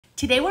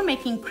Today we're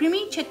making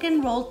creamy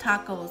chicken roll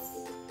tacos.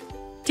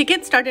 To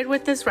get started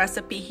with this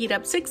recipe, heat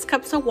up 6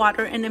 cups of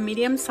water in a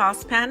medium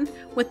saucepan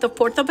with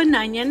 1/4 of an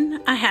onion,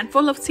 a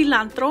handful of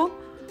cilantro,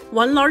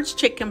 1 large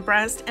chicken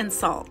breast, and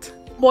salt.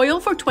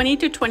 Boil for 20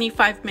 to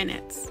 25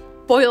 minutes.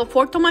 Boil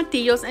 4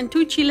 tomatillos and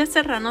 2 chile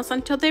serranos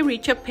until they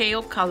reach a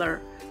pale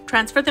color.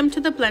 Transfer them to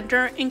the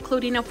blender,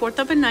 including 1/4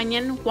 of an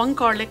onion, 1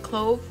 garlic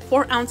clove,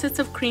 4 ounces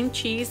of cream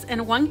cheese,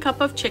 and 1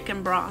 cup of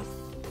chicken broth.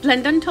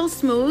 Blend until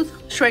smooth,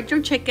 shred your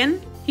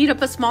chicken, heat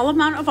up a small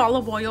amount of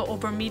olive oil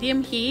over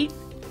medium heat,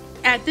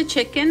 add the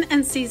chicken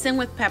and season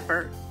with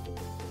pepper.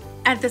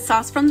 Add the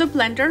sauce from the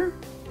blender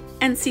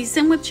and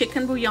season with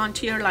chicken bouillon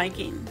to your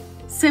liking.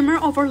 Simmer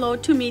over low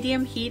to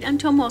medium heat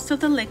until most of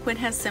the liquid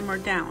has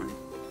simmered down.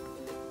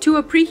 To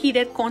a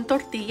preheated corn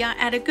tortilla,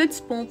 add a good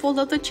spoonful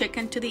of the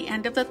chicken to the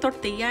end of the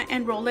tortilla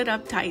and roll it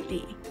up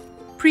tightly.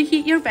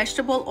 Preheat your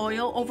vegetable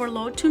oil over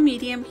low to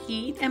medium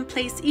heat and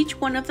place each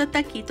one of the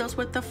taquitos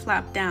with the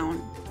flap down.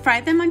 Fry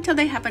them until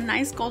they have a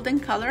nice golden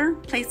color.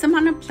 Place them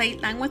on a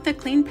plate lined with a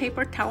clean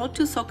paper towel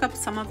to soak up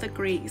some of the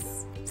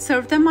grease.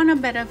 Serve them on a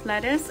bed of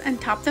lettuce and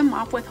top them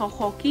off with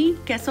Jocoque,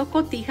 Queso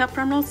Cotija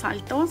from Los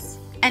Altos.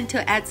 And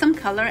to add some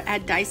color,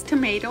 add diced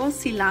tomatoes,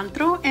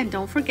 cilantro, and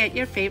don't forget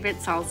your favorite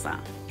salsa.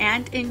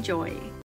 And enjoy!